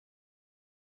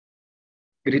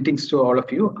Greetings to all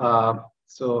of you.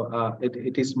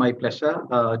 It is my pleasure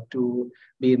to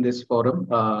be in this forum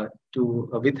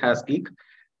with Hasgeek,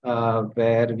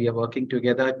 where we are working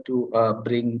together to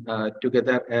bring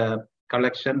together a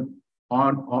collection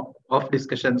of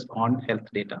discussions on health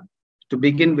data. To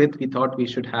begin with, we thought we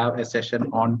should have a session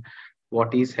on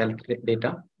what is health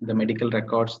data, the medical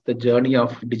records, the journey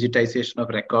of digitization of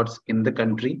records in the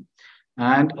country,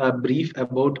 and a brief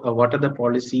about what are the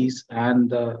policies and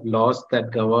the laws that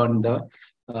govern the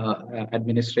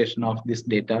administration of this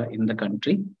data in the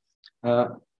country, uh,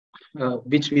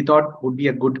 which we thought would be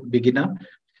a good beginner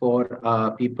for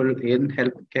people in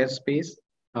healthcare space,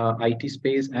 IT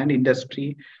space, and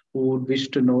industry who would wish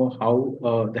to know how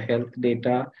the health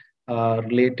data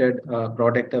related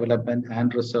product development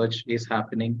and research is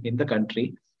happening in the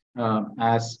country.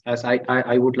 As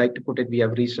I would like to put it, we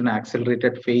have reached an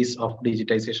accelerated phase of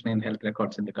digitization in health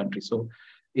records in the country. So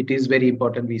it is very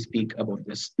important we speak about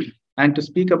this. And to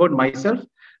speak about myself,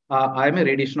 I'm a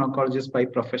radiation oncologist by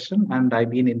profession, and I've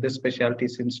been in this specialty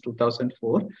since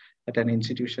 2004 at an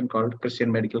institution called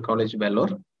Christian Medical College,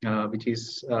 Vellore, which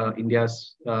is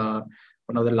India's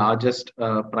one of the largest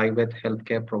private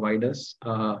healthcare providers.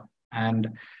 And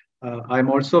I'm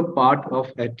also part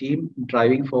of a team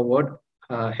driving forward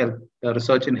health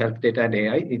research in health data and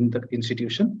AI in the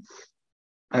institution.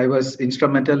 I was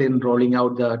instrumental in rolling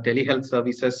out the telehealth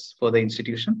services for the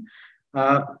institution.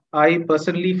 Uh, I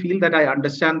personally feel that I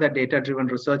understand that data-driven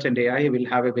research and AI will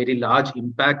have a very large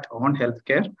impact on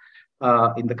healthcare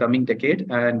in the coming decade,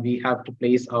 and we have to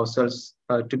place ourselves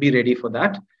to be ready for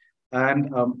that.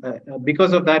 And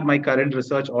because of that, my current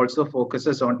research also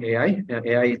focuses on AI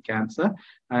in cancer.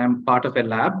 I am part of a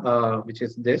lab, which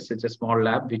is this. It's a small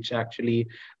lab which actually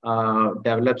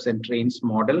develops and trains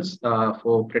models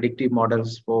for predictive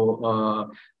models for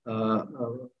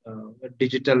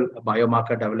digital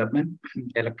biomarker development,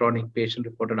 electronic patient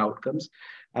reported outcomes,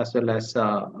 as well as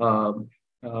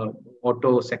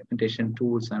auto segmentation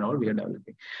tools and all we are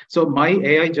developing. So my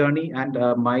AI journey and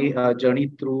my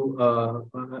journey through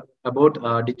about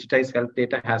digitized health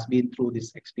data has been through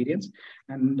this experience.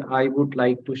 And I would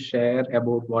like to share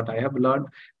about what I have learned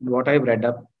and what I've read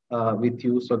up with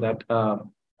you so that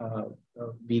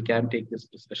we can take this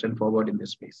discussion forward in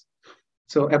this space.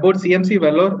 So about CMC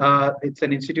Vellore, it's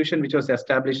an institution which was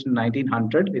established in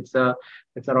 1900. It's around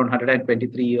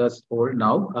 123 years old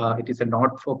now. It is a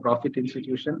not-for-profit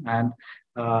institution, and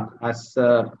as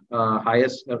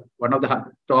highest one of the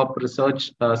top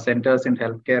research centers in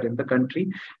healthcare in the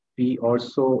country. We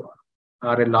also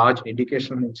are a large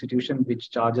educational institution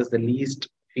which charges the least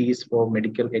fees for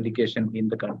medical education in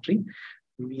the country.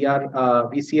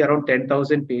 We see around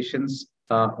 10,000 patients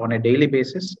on a daily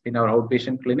basis in our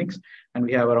outpatient clinics, and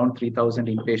we have around 3,000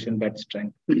 inpatient bed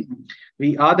strength.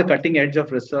 We are the cutting edge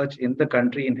of research in the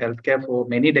country in healthcare for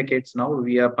many decades now.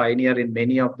 We are pioneer in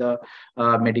many of the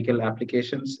medical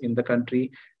applications in the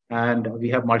country, and we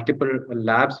have multiple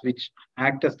labs which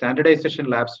act as standardization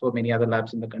labs for many other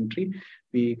labs in the country.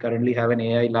 We currently have an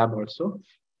AI lab also.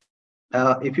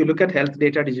 If you look at health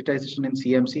data digitization in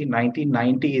CMC,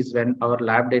 1990 is when our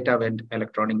lab data went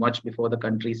electronic, much before the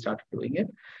country started doing it.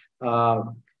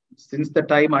 Since the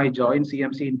time I joined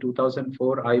CMC in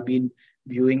 2004, I've been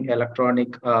viewing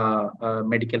electronic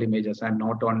medical images and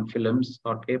not on films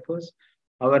or papers.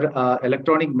 Our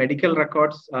electronic medical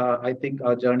records, I think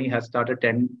our journey has started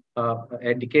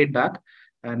a decade back,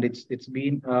 and it's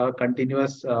been a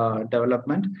continuous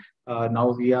development. Now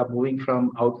we are moving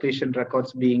from outpatient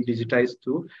records being digitized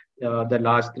to the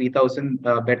last 3,000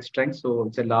 bed strength. So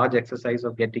it's a large exercise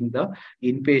of getting the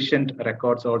inpatient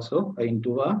records also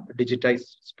into a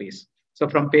digitized space. So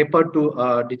from paper to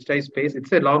digitized space,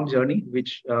 it's a long journey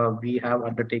which we have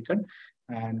undertaken,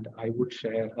 and I would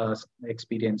share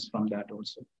experience from that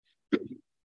also.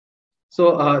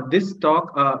 So this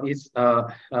talk is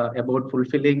about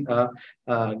fulfilling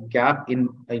a gap in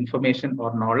information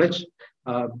or knowledge,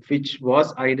 which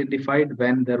was identified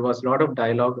when there was a lot of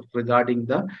dialogue regarding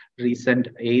the recent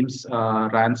AIMS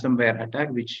ransomware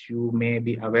attack, which you may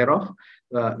be aware of.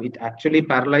 It actually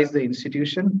paralyzed the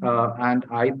institution, and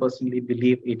I personally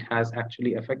believe it has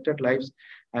actually affected lives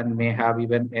and may have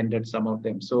even ended some of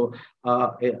them. So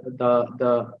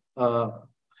the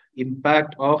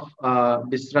impact of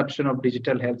disruption of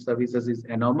digital health services is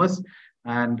enormous,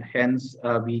 and hence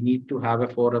we need to have a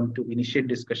forum to initiate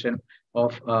discussion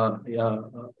of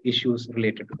issues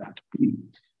related to that.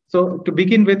 So to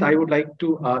begin with, I would like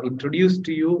to introduce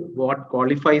to you what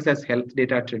qualifies as health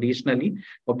data traditionally.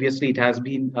 Obviously, it has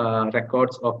been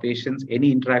records of patients,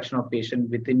 any interaction of patient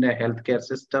within the healthcare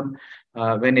system.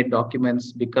 When it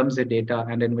documents becomes a data,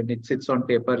 and then when it sits on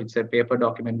paper, it's a paper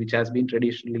document which has been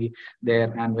traditionally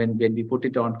there. And when we put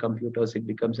it on computers, it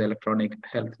becomes electronic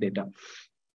health data.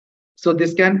 So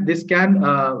this can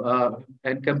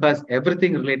encompass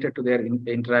everything related to their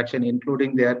interaction,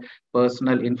 including their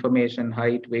personal information,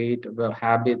 height, weight,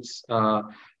 habits,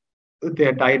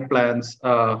 their diet plans,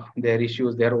 their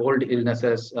issues, their old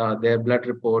illnesses, their blood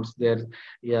reports, their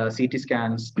CT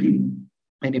scans,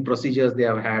 any procedures they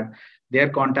have had, their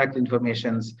contact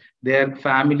informations, their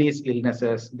family's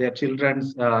illnesses, their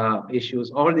children's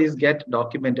issues. All these get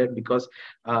documented because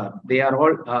they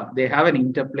have an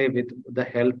interplay with the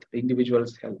health,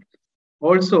 individual's health.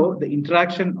 Also, the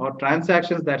interaction or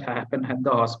transactions that happen at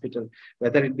the hospital,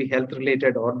 whether it be health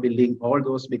related or billing, all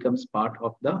those becomes part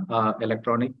of the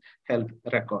electronic health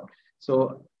record.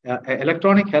 So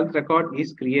electronic health record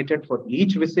is created for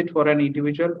each visit for an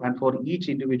individual and for each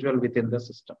individual within the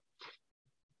system.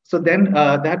 So then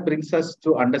that brings us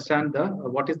to understand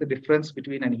what is the difference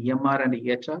between an EMR and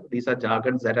EHR. These are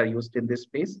jargons that are used in this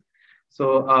space.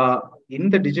 So in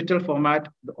the digital format,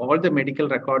 all the medical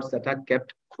records that are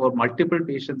kept for multiple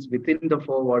patients within the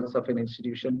four walls of an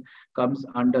institution comes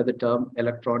under the term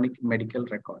electronic medical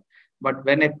record. But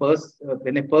when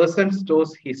a person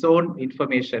stores his own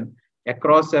information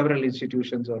across several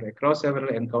institutions or across several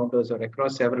encounters or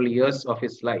across several years of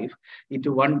his life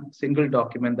into one single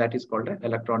document, that is called an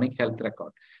electronic health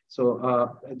record.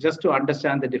 So just to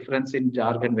understand the difference in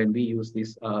jargon when we use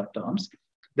these terms,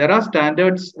 there are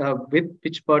standards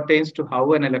which pertains to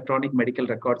how an electronic medical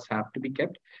records have to be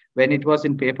kept. When it was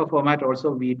in paper format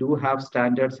also, we do have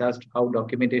standards as to how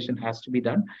documentation has to be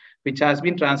done, which has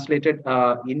been translated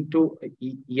into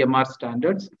EMR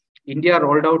standards. India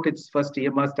rolled out its first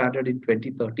EMR standard in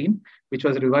 2013, which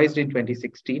was revised in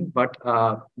 2016, but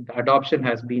the adoption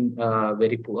has been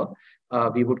very poor.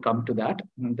 We would come to that.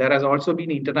 There has also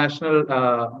been international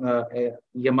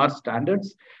EMR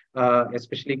standards,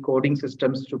 especially coding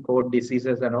systems to code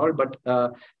diseases and all, but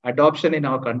adoption in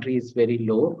our country is very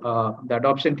low. The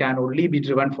adoption can only be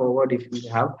driven forward if we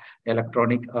have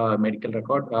electronic medical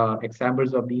record.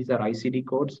 Examples of these are ICD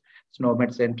codes,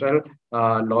 SNOMED Central,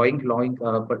 LOINC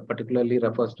particularly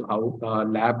refers to how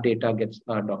lab data gets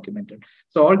documented.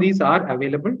 So all these are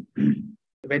available.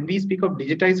 When we speak of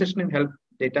digitization in health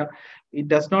data, it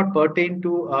does not pertain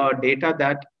to data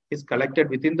that is collected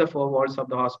within the four walls of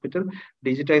the hospital.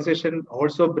 Digitization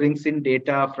also brings in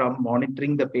data from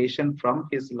monitoring the patient from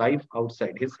his life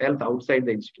outside, his health outside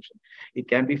the institution. It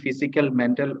can be physical,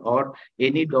 mental, or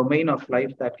any domain of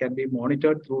life that can be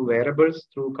monitored through wearables,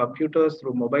 through computers,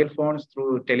 through mobile phones,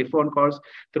 through telephone calls,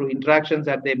 through interactions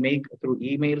that they make, through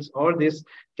emails. All this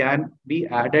can be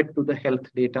added to the health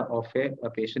data of a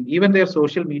patient. Even their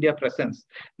social media presence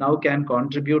now can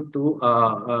contribute to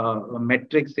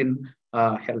metrics in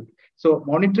health. So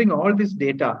monitoring all this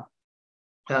data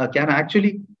can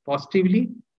actually positively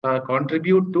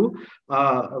contribute to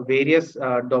various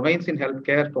domains in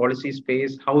healthcare policy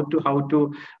space. How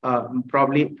to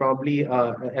probably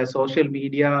a social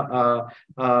media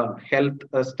health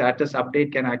status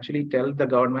update can actually tell the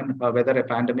government whether a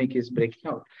pandemic is breaking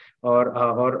out,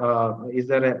 or is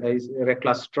there a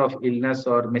cluster of illness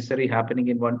or misery happening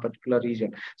in one particular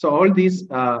region. So all these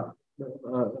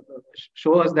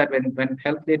show us that when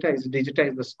health data is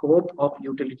digitized, the scope of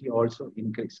utility also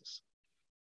increases.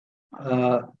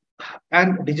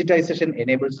 And digitization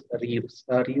enables reuse.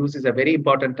 Reuse is a very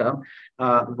important term.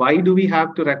 Why do we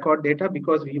have to record data?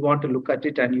 Because we want to look at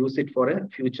it and use it for a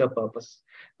future purpose,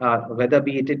 whether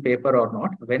be it in paper or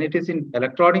not. When it is in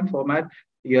electronic format,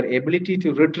 your ability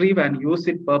to retrieve and use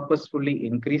it purposefully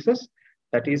increases.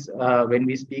 That is, when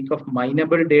we speak of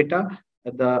mineable data,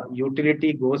 the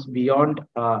utility goes beyond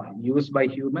use by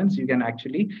humans. You can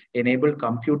actually enable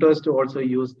computers to also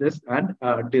use this and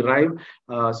derive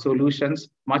solutions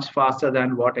much faster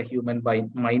than what a human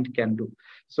mind can do.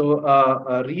 So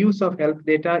reuse of health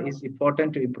data is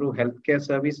important to improve healthcare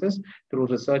services through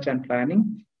research and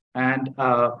planning. And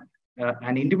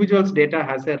an individual's data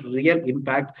has a real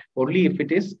impact only if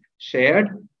it is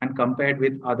shared and compared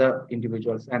with other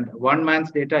individuals. And one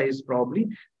man's data is probably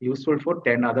useful for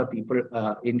 10 other people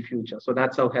in future. So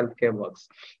that's how healthcare works.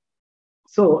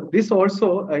 So this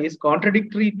also is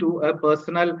contradictory to a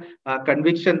personal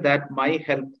conviction that my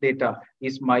health data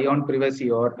is my own privacy,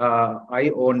 or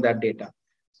I own that data.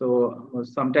 So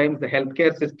sometimes the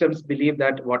healthcare systems believe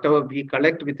that whatever we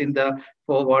collect within the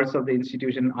four walls of the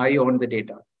institution, I own the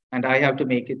data. and I have to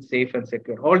make it safe and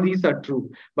secure. All these are true,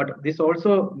 but this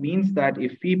also means that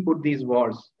if we put these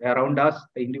walls around us,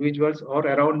 individuals, or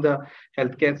around the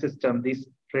healthcare system, this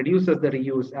reduces the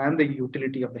reuse and the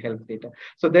utility of the health data.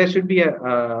 So there should be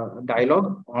a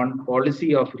dialogue on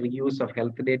policy of reuse of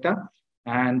health data,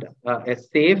 and a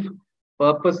safe,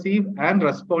 purposive, and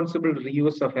responsible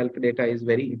reuse of health data is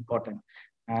very important.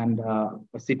 And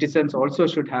citizens also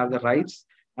should have the rights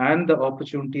and the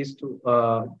opportunities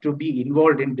to be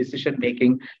involved in decision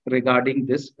making regarding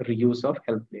this reuse of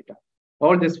health data.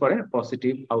 All this for a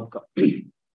positive outcome.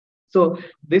 So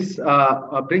this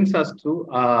brings us to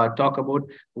talk about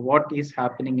what is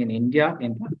happening in India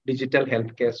in the digital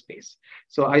healthcare space.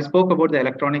 So I spoke about the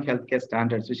electronic healthcare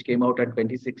standards, which came out in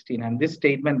 2016, and this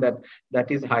statement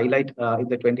that is highlight in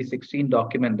the 2016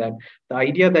 document, that the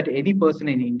idea that any person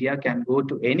in India can go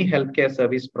to any healthcare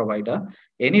service provider,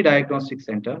 any diagnostic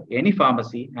center, any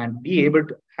pharmacy, and be able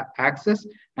to access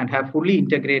and have fully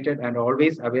integrated and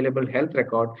always available health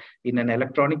record in an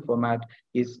electronic format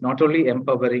is not only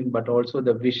empowering, but also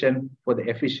the vision for the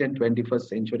efficient 21st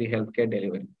century healthcare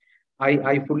delivery.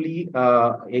 I fully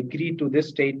agree to this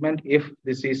statement if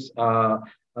this is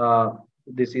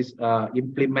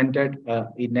implemented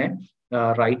in a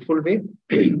rightful way.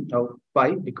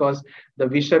 Why? Because the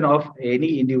vision of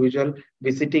any individual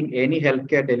visiting any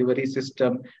healthcare delivery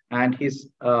system and his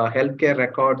healthcare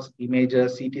records,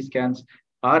 images, CT scans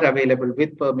are available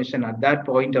with permission at that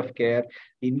point of care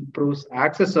improves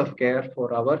access of care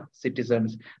for our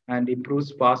citizens and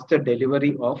improves faster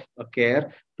delivery of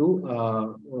care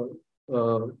to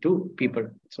people.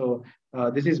 So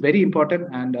this is very important,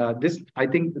 and this, I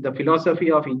think, the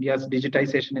philosophy of India's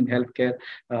digitization in healthcare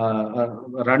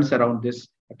runs around this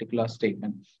particular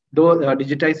statement. Though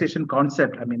digitization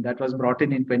concept, I mean, that was brought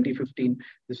in 2015.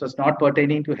 This was not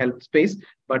pertaining to health space,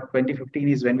 but 2015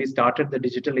 is when we started the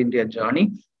Digital India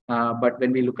journey. But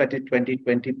when we look at it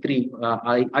 2023,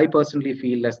 I personally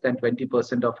feel less than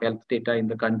 20% of health data in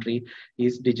the country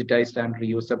is digitized and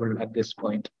reusable at this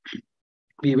point.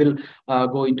 We will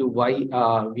go into why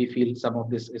we feel some of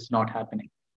this is not happening.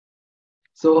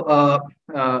 So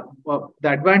well, the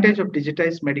advantage of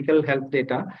digitized medical health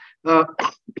data,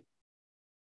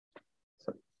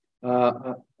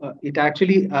 it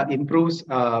actually improves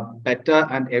better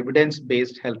and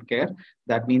evidence-based healthcare.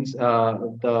 That means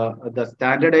the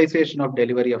standardization of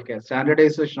delivery of care,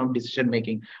 standardization of decision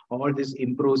making, all this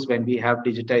improves when we have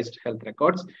digitized health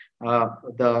records.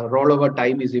 The rollover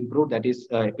time is improved. That is,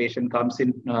 a patient comes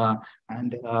in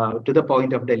and to the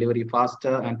point of delivery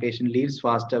faster, and patient leaves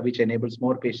faster, which enables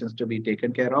more patients to be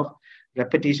taken care of.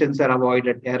 Repetitions are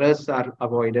avoided, errors are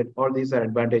avoided. All these are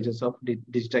advantages of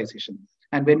digitization.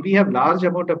 And when we have large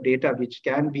amount of data which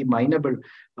can be mineable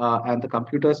and the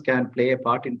computers can play a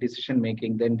part in decision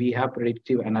making, then we have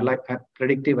predictive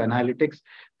analytics,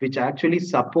 which actually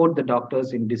support the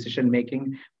doctors in decision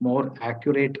making, more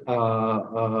accurate,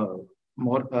 the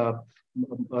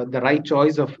right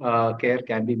choice of care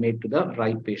can be made to the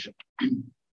right patient.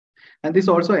 And this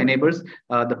also enables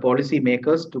the policy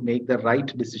makers to make the right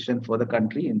decision for the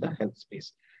country in the health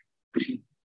space.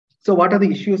 So what are the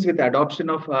issues with the adoption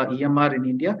of EMR in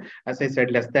India? As I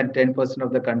said, less than 10%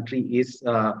 of the country is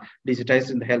digitized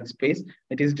in the health space.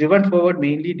 It is driven forward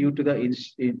mainly due to the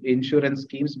insurance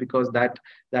schemes, because that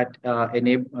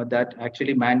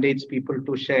actually mandates people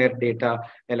to share data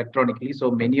electronically. So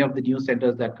many of the new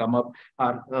centers that come up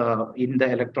are in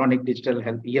the electronic digital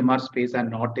health EMR space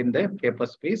and not in the paper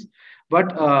space.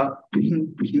 But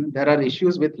there are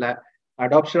issues with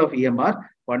adoption of EMR.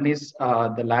 One is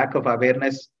the lack of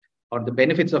awareness or the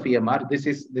benefits of EMR. This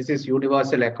is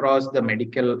universal across the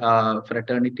medical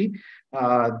fraternity.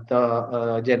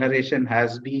 The generation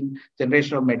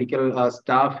of medical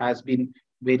staff has been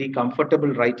very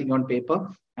comfortable writing on paper,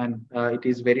 and it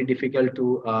is very difficult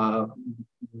to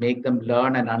make them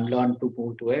learn and unlearn to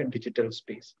move to a digital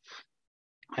space.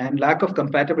 And lack of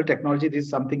compatible technology, this is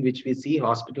something which we see.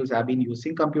 Hospitals have been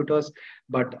using computers,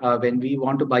 but when we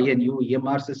want to buy a new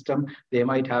EMR system, they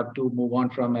might have to move on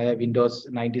from a Windows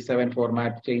 97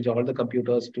 format, change all the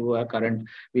computers to a current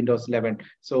Windows 11.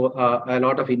 So a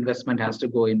lot of investment has to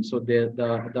go in. So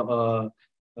the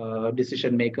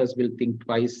decision makers will think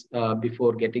twice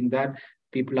before getting that.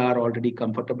 People are already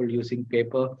comfortable using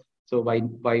paper, so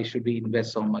why should we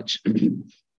invest so much?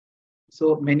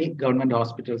 So many government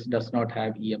hospitals does not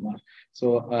have EMR.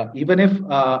 So even if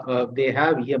they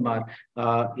have EMR,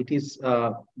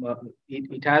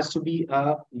 it has to be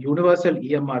a universal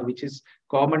EMR, which is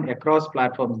common across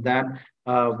platforms. Than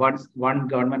one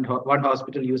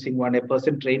hospital using a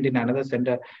person trained in another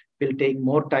center will take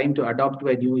more time to adopt to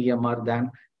a new EMR than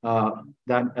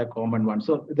than a common one.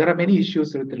 So there are many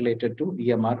issues related to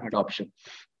EMR adoption.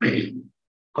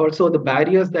 Also, the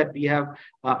barriers that we have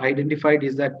identified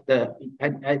is that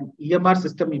an EMR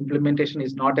system implementation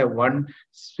is not a one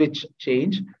switch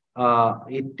change.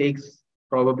 It takes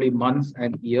probably months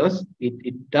and years.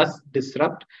 It does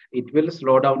disrupt. It will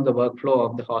slow down the workflow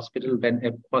of the hospital when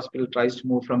a hospital tries to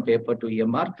move from paper to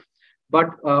EMR. But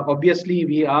obviously,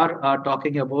 we are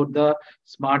talking about the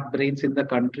smart brains in the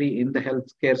country in the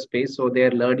healthcare space. So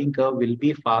their learning curve will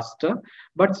be faster,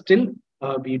 but still,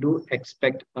 we do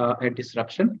expect a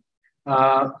disruption.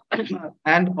 Uh,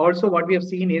 and also, what we have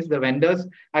seen is the vendors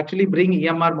actually bring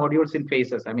EMR modules in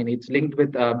phases. I mean, it's linked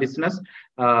with business,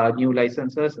 new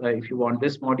licenses. If you want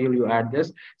this module, you add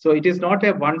this. So it is not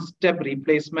a one-step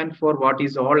replacement for what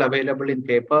is all available in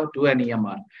paper to an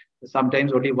EMR.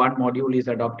 Sometimes only one module is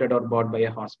adopted or bought by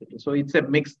a hospital. So it's a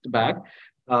mixed bag.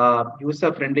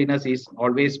 User friendliness is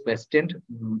always questioned.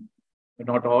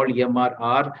 Not all EMR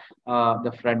are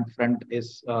the front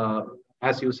is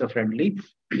as user friendly.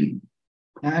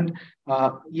 And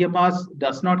EMRs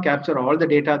does not capture all the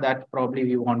data that probably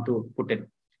we want to put in.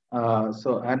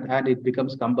 And it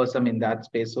becomes cumbersome in that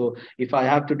space. So if I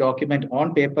have to document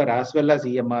on paper as well as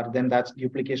EMR, then that's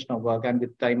duplication of work. And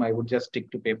with time, I would just stick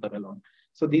to paper alone.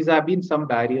 So these have been some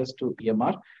barriers to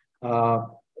EMR.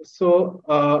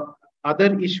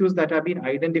 Other issues that have been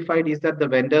identified is that the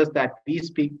vendors that we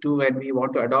speak to when we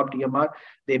want to adopt EMR,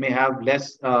 they may have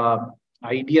less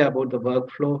idea about the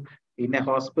workflow in a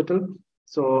hospital.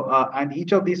 So, and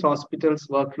each of these hospitals'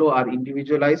 workflow are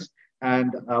individualized,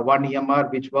 and one EMR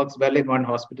which works well in one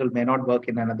hospital may not work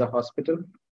in another hospital.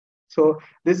 So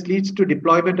this leads to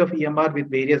deployment of EMR with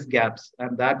various gaps,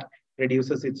 and that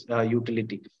reduces its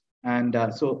utility. And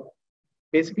so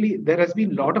basically, there has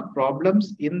been a lot of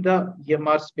problems in the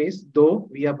EMR space, though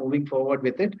we are moving forward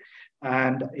with it.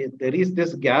 And there is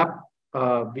this gap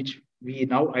which we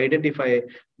now identify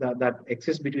that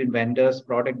exists between vendors,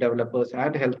 product developers,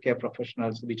 and healthcare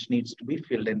professionals, which needs to be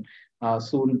filled in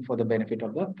soon for the benefit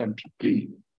of the country.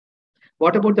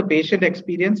 What about the patient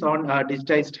experience on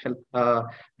digitized health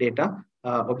data?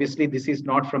 Obviously, this is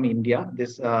not from India.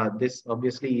 This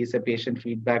obviously is a patient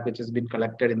feedback which has been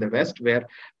collected in the West, where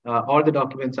all the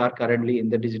documents are currently in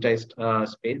the digitized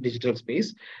digital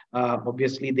space.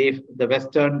 Obviously, the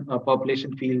Western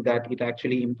population feel that it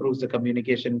actually improves the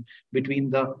communication between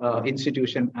the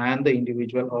institution and the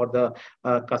individual or the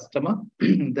customer.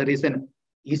 There is an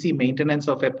easy maintenance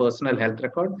of a personal health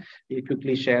record. You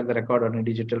quickly share the record on a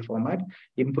digital format,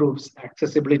 improves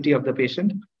accessibility of the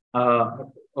patient.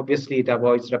 Obviously, it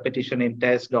avoids repetition in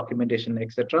tests, documentation,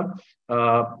 etc.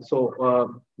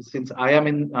 Since I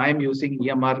am using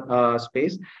EMR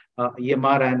space,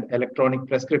 EMR and electronic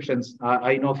prescriptions,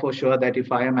 I know for sure that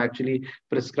if I am actually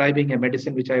prescribing a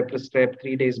medicine which I prescribed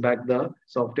 3 days back, the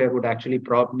software would actually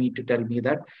prompt me to tell me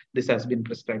that this has been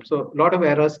prescribed. So a lot of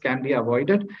errors can be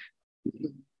avoided.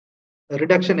 A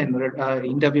reduction in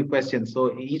interview questions.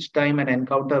 So each time an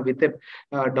encounter with a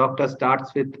doctor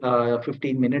starts with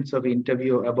 15 minutes of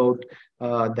interview about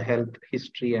the health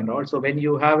history. And also when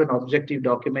you have an objective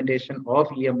documentation of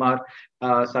EMR,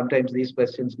 sometimes these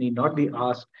questions need not be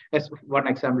asked. As one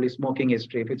example is smoking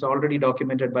history. If it's already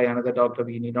documented by another doctor,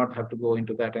 we need not have to go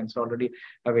into that, and it's already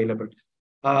available.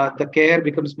 The care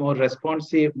becomes more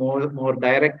responsive, more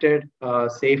directed,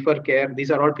 safer care.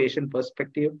 These are all patient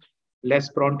perspective, less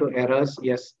prone to errors.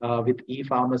 Yes, with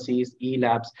e-pharmacies,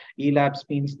 e-labs. E-labs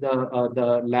means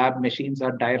the lab machines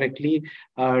are directly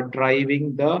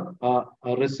driving the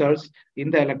results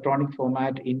in the electronic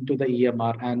format into the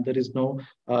EMR, and there is no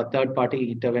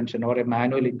third-party intervention or a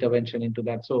manual intervention into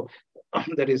that. So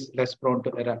that is less prone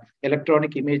to error.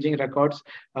 Electronic imaging records,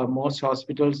 most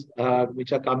hospitals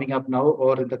which are coming up now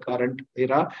or in the current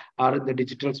era are in the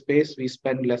digital space. We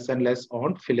spend less and less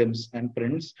on films and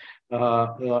prints.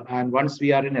 And once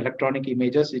we are in electronic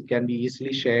images, it can be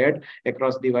easily shared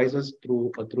across devices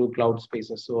through cloud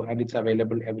spaces. So, and it's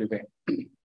available everywhere.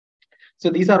 So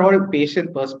these are all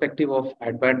patient perspective of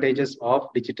advantages of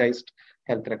digitized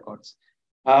health records.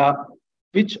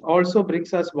 Which also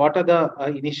brings us, what are the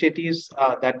initiatives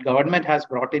that government has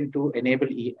brought in to enable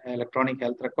electronic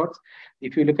health records?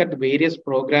 If you look at the various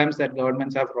programs that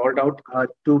governments have rolled out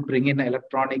to bring in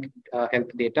electronic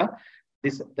health data,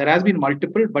 there has been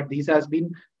multiple, but these have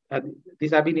been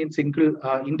in single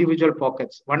individual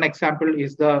pockets. One example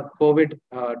is the COVID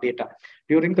data.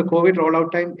 During the COVID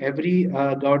rollout time, every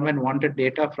government wanted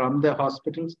data from the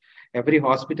hospitals. Every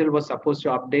hospital was supposed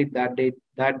to update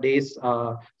that day's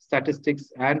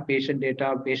statistics and patient data,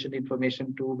 patient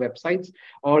information to websites.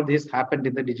 All this happened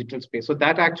in the digital space. So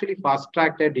that actually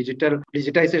fast-tracked a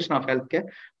digitization of healthcare,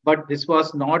 but this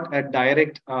was not a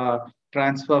direct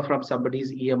transfer from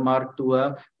somebody's EMR to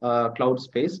a cloud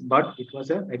space, but it was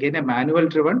again a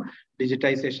manual-driven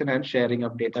digitization and sharing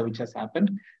of data which has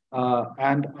happened.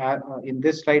 And in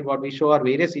this slide, what we show are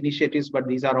various initiatives, but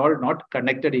these are all not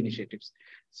connected initiatives.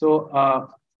 So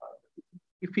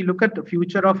if we look at the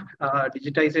future of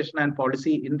digitization and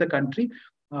policy in the country,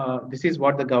 this is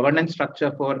what the governance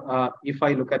structure for, if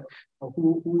I look at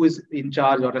who is in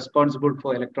charge or responsible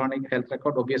for electronic health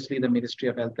record, obviously the Ministry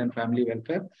of Health and Family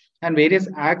Welfare, and various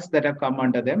acts that have come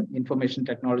under them, Information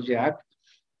Technology Act,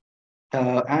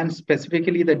 and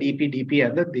specifically the DPDP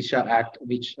and the Disha Act,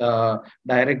 which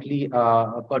directly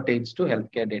pertains to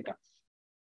healthcare data.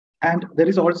 And there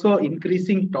is also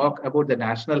increasing talk about the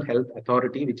National Health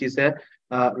Authority, which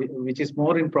is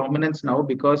more in prominence now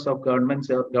because of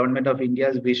government of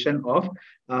India's vision of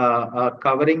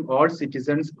covering all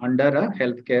citizens under a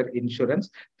healthcare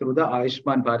insurance through the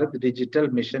Ayushman Bharat Digital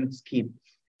Mission Scheme.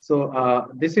 So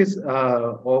this is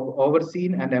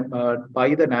overseen and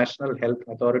by the National Health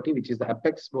Authority, which is the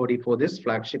apex body for this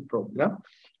flagship program.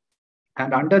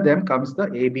 And under them comes the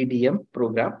ABDM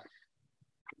program.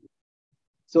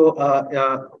 So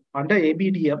under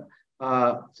ABDM,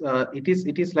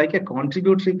 it is like a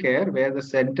contributory care where the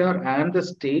center and the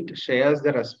state shares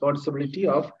the responsibility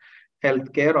of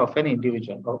healthcare of an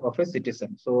individual, of a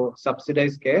citizen. So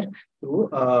subsidized care through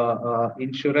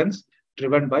insurance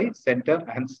driven by center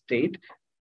and state.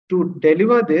 To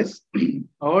deliver this,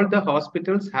 all the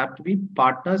hospitals have to be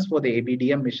partners for the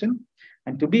ABDM mission.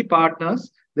 And to be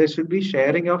partners, there should be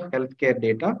sharing of healthcare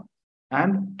data.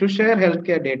 And to share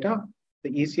healthcare data,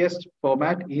 the easiest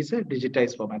format is a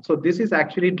digitized format. So this is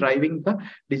actually driving the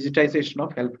digitization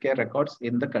of healthcare records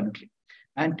in the country.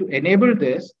 And to enable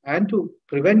this and to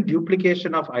prevent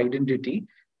duplication of identity,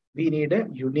 we need a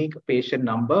unique patient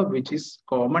number, which is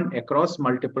common across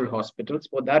multiple hospitals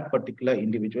for that particular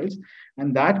individuals.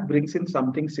 And that brings in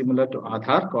something similar to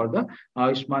Aadhaar called the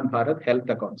Ayushman Bharat Health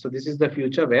Account. So this is the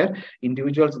future where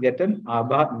individuals get an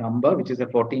Aadhaar number, which is a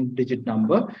 14-digit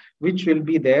number, which will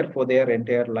be there for their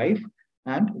entire life,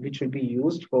 and which will be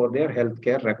used for their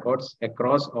healthcare records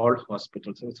across all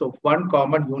hospitals. So one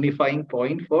common unifying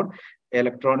point for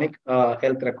electronic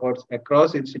health records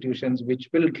across institutions, which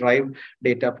will drive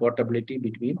data portability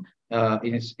between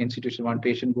institution. One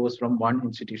patient goes from one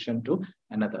institution to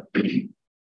another.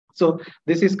 So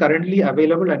this is currently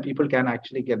available and people can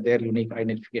actually get their unique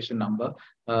identification number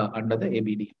under the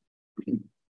ABD.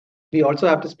 We also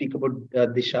have to speak about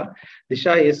Disha.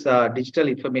 Disha is Digital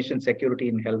Information Security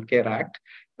in Healthcare Act.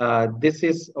 This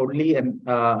is only an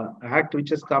act which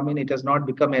has come in. It has not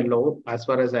become a law as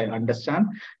far as I understand.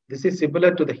 This is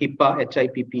similar to the HIPAA,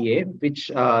 HIPPA,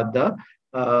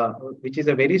 which is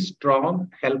a very strong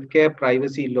healthcare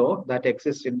privacy law that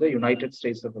exists in the United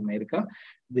States of America.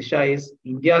 Disha is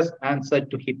India's answer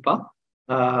to HIPAA,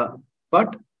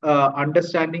 but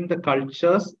understanding the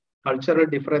cultural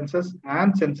differences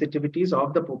and sensitivities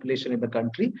of the population in the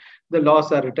country, the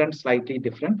laws are written slightly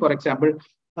different. For example,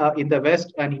 in the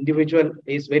West, an individual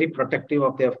is very protective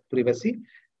of their privacy.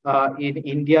 In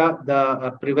India,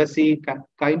 the privacy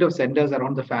kind of centers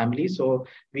around the family. So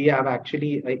we have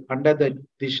actually, under the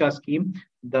Disha scheme,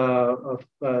 the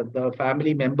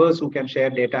family members who can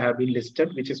share data have been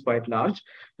listed, which is quite large,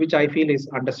 which I feel is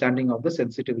understanding of the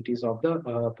sensitivities of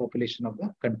the population of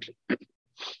the country.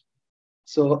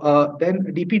 So then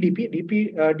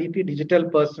DP Digital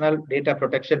Personal Data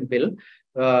Protection Bill,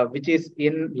 which is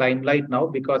in limelight now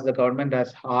because the government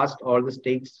has asked all the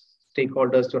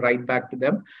stakeholders to write back to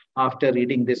them after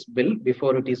reading this bill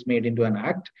before it is made into an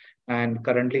act. And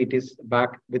currently it is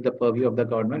back with the purview of the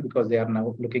government because they are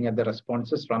now looking at the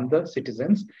responses from the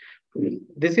citizens.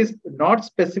 This is not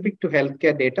specific to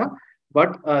healthcare data,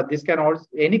 but this can also,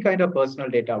 any kind of personal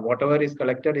data, whatever is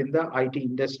collected in the IT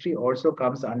industry also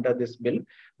comes under this bill.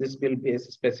 This bill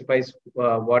specifies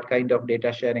what kind of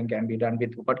data sharing can be done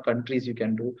with what countries you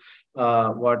can do,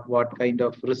 what kind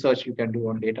of research you can do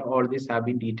on data. All these have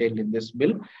been detailed in this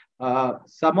bill.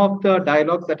 Some of the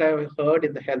dialogues that I've heard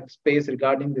in the health space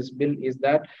regarding this bill is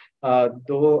that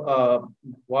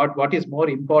what is more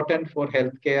important for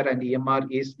healthcare and EMR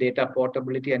is data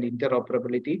portability and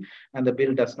interoperability, and the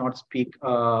bill does not speak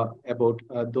about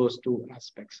those two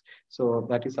aspects. So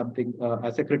that is something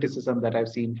as a criticism that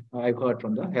I've heard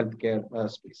from the healthcare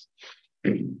space.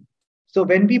 So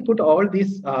when we put all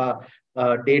these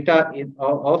data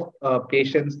of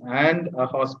patients and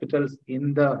hospitals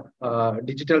in the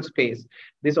digital space,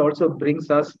 this also brings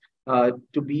us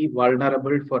to be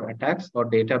vulnerable for attacks or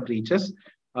data breaches.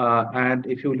 And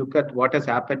if you look at what has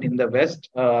happened in the West,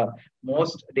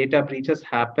 most data breaches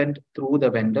happened through the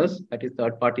vendors, that is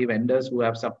third-party vendors who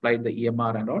have supplied the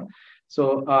EMR and all.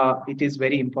 So it is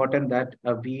very important that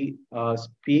we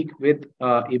speak with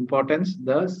importance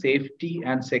the safety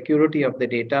and security of the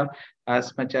data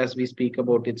as much as we speak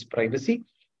about its privacy.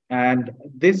 And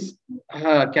this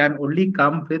can only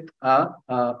come with a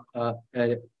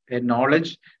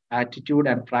knowledge, attitude,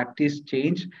 and practice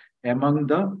change among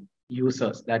the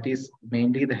users. That is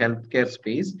mainly the healthcare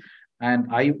space. And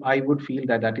I would feel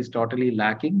that that is totally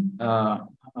lacking.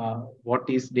 What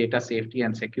is data safety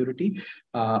and security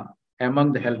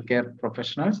among the healthcare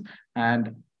professionals,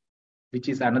 and which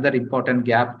is another important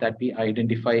gap that we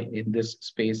identify in this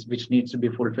space, which needs to be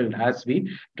fulfilled as we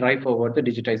drive forward the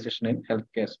digitization in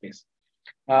healthcare space.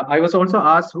 I was also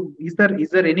asked, is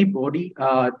there any body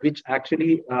which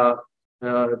actually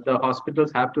the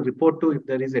hospitals have to report to if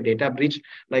there is a data breach,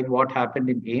 like what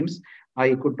happened in AIMS?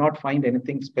 I could not find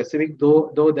anything specific,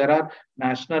 though there are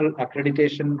national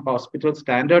accreditation hospital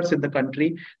standards in the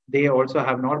country. They also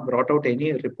have not brought out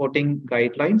any reporting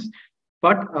guidelines.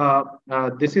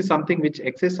 But this is something which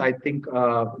exists, I think,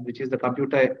 which is the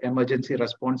computer emergency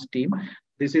response team.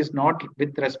 This is not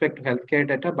with respect to healthcare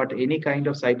data, but any kind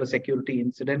of cybersecurity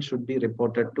incident should be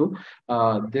reported to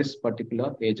this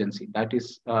particular agency. That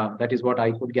is what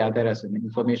I could gather as an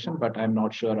information, but I'm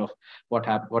not sure of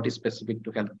what is specific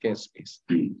to healthcare space.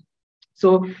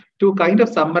 So to kind of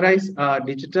summarize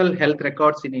digital health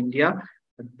records in India,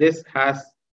 this has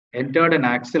entered an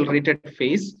accelerated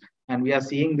phase, and we are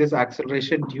seeing this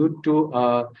acceleration due to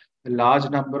a large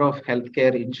number of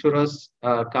healthcare insurers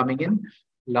coming in,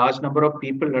 large number of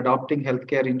people adopting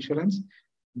healthcare insurance,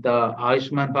 the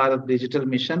Ayushman Bharat digital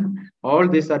mission. All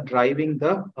these are driving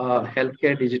the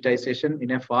healthcare digitization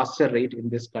in a faster rate in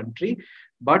this country.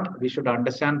 But we should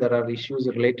understand there are issues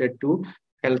related to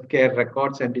healthcare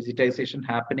records and digitization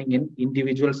happening in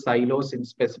individual silos in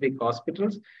specific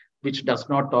hospitals, which does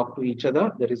not talk to each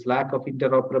other. There is lack of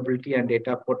interoperability and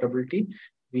data portability.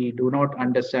 We do not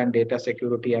understand data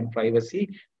security and privacy.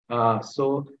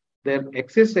 So there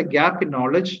exists a gap in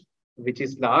knowledge, which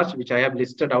is large, which I have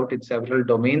listed out in several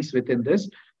domains within this.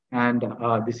 And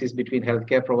this is between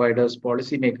healthcare providers,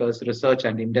 policymakers, research,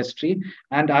 and industry.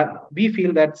 And we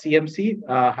feel that CMC,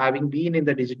 having been in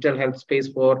the digital health space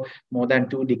for more than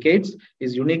 2 decades,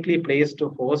 is uniquely placed to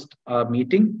host a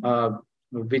meeting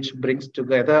which brings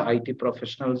together IT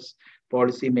professionals,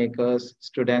 policymakers,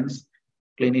 students,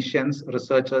 clinicians,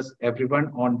 researchers, everyone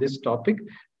on this topic.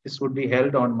 This would be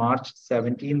held on March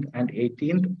 17th and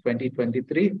 18th,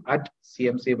 2023 at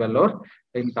CMC Vellore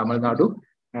in Tamil Nadu.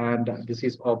 And this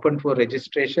is open for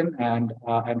registration. And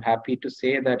I'm happy to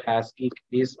say that Hasgeek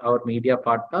is our media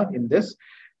partner in this.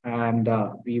 And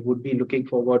we would be looking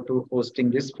forward to hosting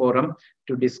this forum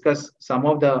to discuss some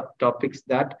of the topics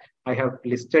that I have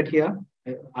listed here.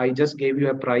 I just gave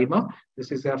you a primer.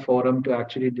 This is a forum to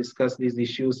actually discuss these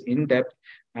issues in depth.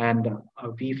 And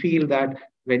we feel that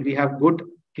when we have good,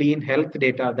 clean health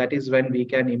data, that is when we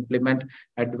can implement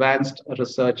advanced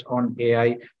research on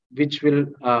AI, which will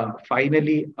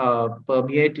finally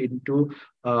permeate into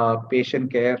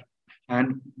patient care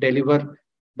and deliver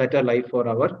better life for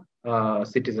our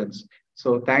citizens.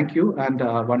 So thank you. And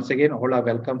once again, all are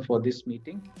welcome for this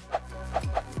meeting.